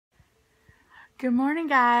Good morning,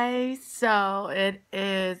 guys. So it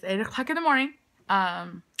is 8 o'clock in the morning. I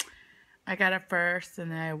got up first,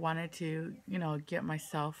 and then I wanted to, get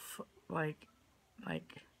myself like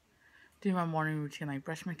do my morning routine, like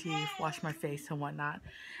brush my teeth, wash my face, and whatnot.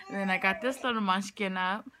 And then I got this little munchkin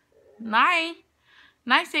up. Nye,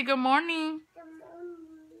 say good morning.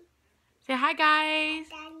 Say hi, guys.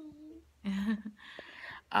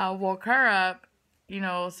 Woke her up.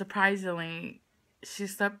 Surprisingly, she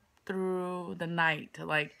slept through the night,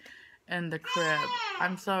 like in the crib.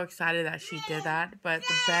 I'm so excited that she did that, but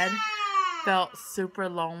the bed felt super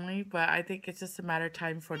lonely. But I think it's just a matter of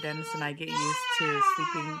time for Dennis and I get used to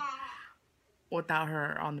sleeping without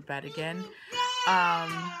her on the bed again.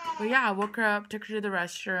 But yeah, I woke her up, took her to the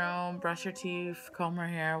restroom, brushed her teeth, comb her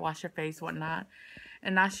hair, wash her face, whatnot,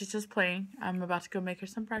 and now she's just playing. I'm about to go make her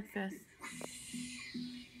some breakfast.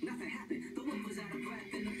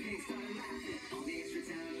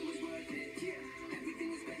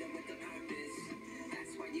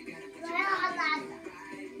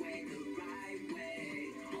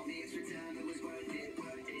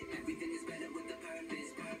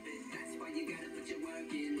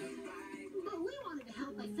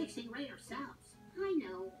 Fixing right ourselves. I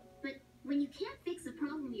know, but when you can't fix a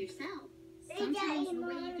problem yourself, sometimes the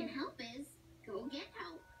way you can help is go get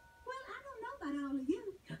help. Well, I don't know about all of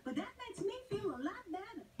you, but that makes me feel a lot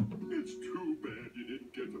better. It's too bad you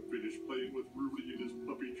didn't get to finish playing with Rudy in his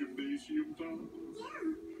puppy gymnasium, Tom.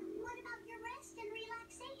 Yeah, what about your rest and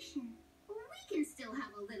relaxation? We can still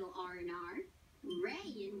have a little R&R.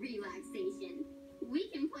 Ray and relaxation. We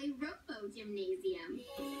can play Robo Gymnasium.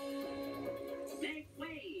 Make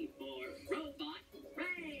way for Robot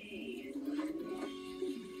Ray!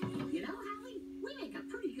 You know, Holly, we make a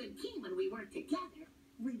pretty good team when we work together.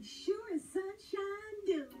 We sure as sunshine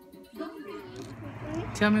do. Go Ray.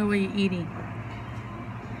 Tell me what you're eating.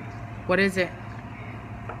 What is it?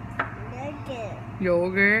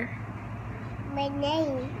 Yogurt. My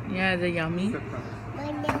name. Yeah, is it yummy?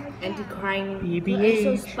 My name. And the crying. BBH.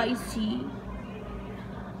 It's so spicy.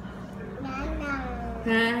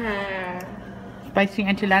 Nana. Spicy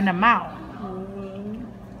enchilada mouth.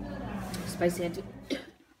 Spicy and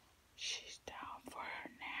She's down for her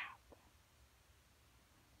nap.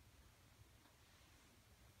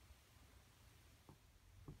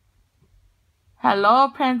 Hello,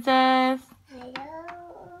 princess. Hello.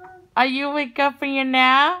 Are you wake up from your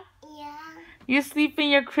nap? Yeah. You sleep in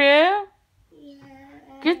your crib? Yeah.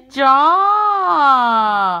 Good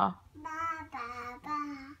job. Ba.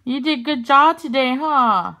 You did good job today,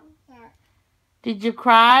 huh? Yeah. Did you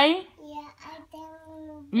cry? Yeah. I think.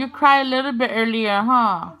 You cried a little bit earlier,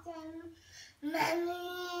 huh?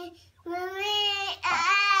 Mommy.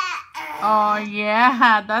 Oh,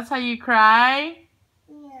 yeah. That's how you cry?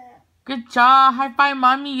 Yeah. Good job. High five,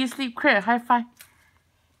 mommy. You sleep crib. High five.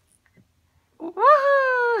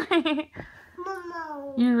 Woohoo!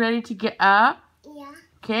 Momo. You ready to get up? Yeah.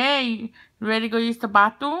 Okay. You ready to go use the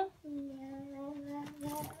bathroom?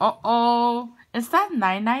 Uh-oh. Is that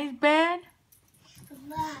Nai-Nai's bed?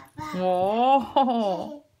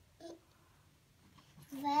 Whoa.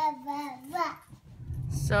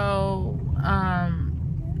 So,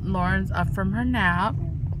 Lauren's up from her nap.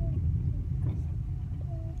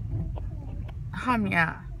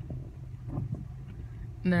 Yeah.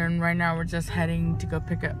 And then right now we're just heading to go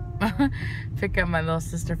pick up my little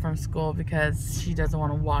sister from school because she doesn't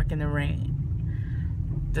want to walk in the rain.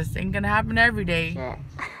 This ain't gonna happen every day.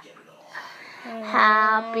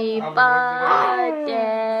 Happy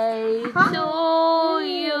birthday to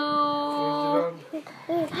you.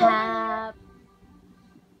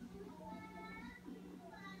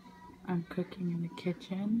 I'm cooking in the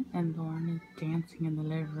kitchen and Lauren is dancing in the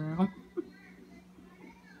living room.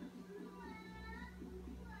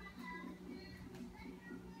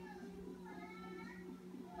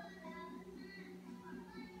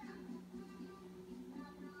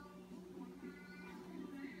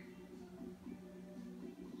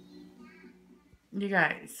 You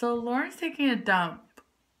guys, so Lauren's taking a dump,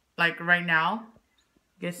 like right now.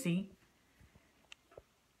 You see?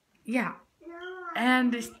 Yeah.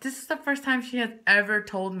 And this is the first time she has ever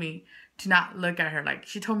told me to not look at her. Like,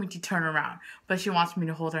 she told me to turn around, but she wants me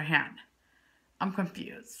to hold her hand. I'm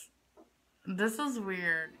confused. This is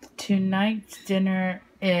weird. Tonight's dinner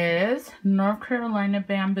is North Carolina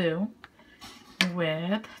bamboo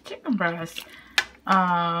with chicken breast.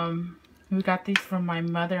 We got these from my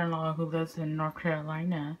mother-in-law who lives in North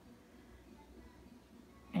Carolina.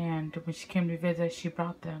 And when she came to visit, she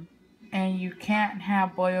brought them. And you can't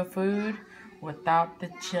have boiled food without the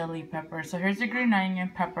chili pepper. So here's the green onion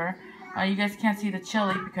pepper. You guys can't see the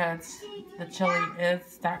chili because the chili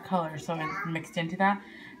is that color, so it's mixed into that.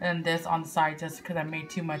 And this on the side just because I made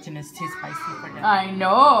too much and it's too spicy for them. I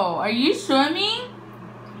know. Are you swimming?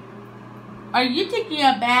 Are you taking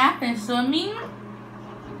a bath and swimming?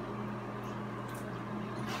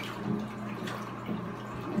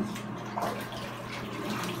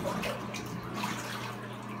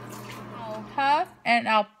 I'll huff and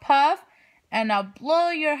I'll puff and I'll blow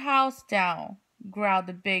your house down, growled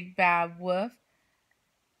the big bad wolf.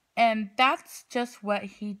 And that's just what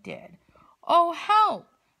he did. Oh, help!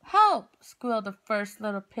 Help! Squealed the first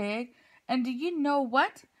little pig. And do you know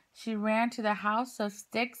what? She ran to the house of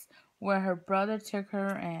sticks where her brother took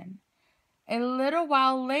her in. A little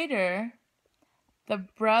while later, the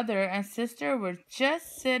brother and sister were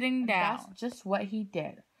just sitting down. That's just what he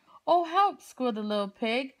did. Oh, help! Squealed the little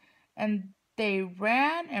pig. And they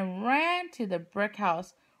ran and ran to the brick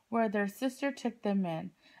house where their sister took them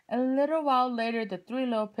in. A little while later, the three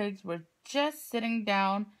little pigs were just sitting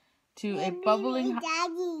down to a bubbling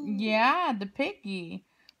yeah, the piggy.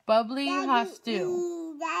 Bubbly hot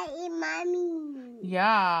stew. Daddy, mommy.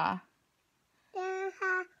 Yeah.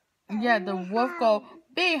 Yeah, the wolf go,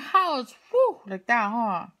 big house, whoo, like that,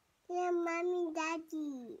 huh? Yeah, mommy,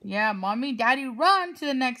 daddy. Yeah, mommy, daddy, run to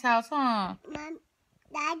the next house, huh?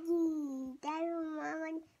 Daddy,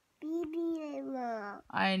 mama, baby, mama.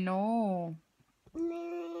 I know.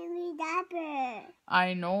 Baby dapper.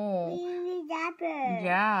 I know. Baby dapper.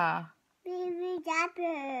 Yeah. Baby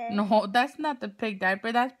dapper. No, that's not the pig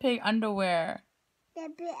diaper. That's pig underwear. The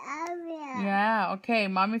big area. Yeah, okay.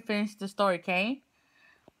 Mommy finished the story, okay?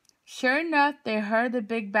 Sure enough, they heard the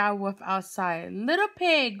big bad wolf outside. Little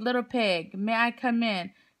pig, may I come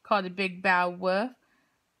in? Called the big bad wolf.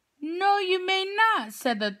 No, you may not,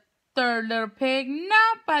 said the third little pig.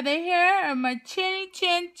 Not by the hair of my chinny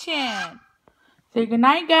chin chin. Say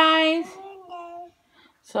goodnight, guys.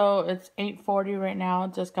 So it's 8:40 right now.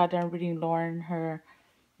 Just got done reading Lauren her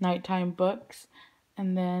nighttime books.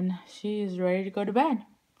 And then she is ready to go to bed.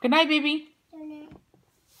 Good night, baby.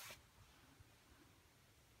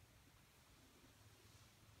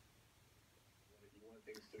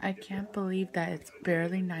 I can't believe that it's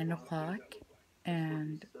barely 9 o'clock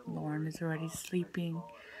and Lauren is already sleeping.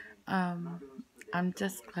 I'm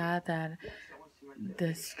just glad that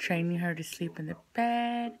this training her to sleep in the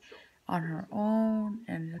bed on her own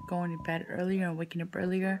and going to bed earlier and waking up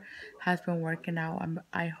earlier has been working out.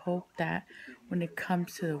 I hope that when it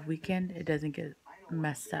comes to the weekend, it doesn't get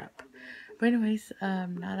messed up. But anyways,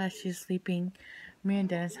 now that she's sleeping, me and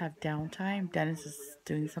Dennis have downtime. Dennis is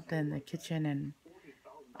doing something in the kitchen and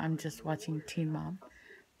I'm just watching Teen Mom.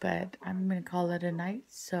 But I'm going to call it a night.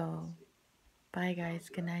 So, bye guys.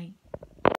 Good night.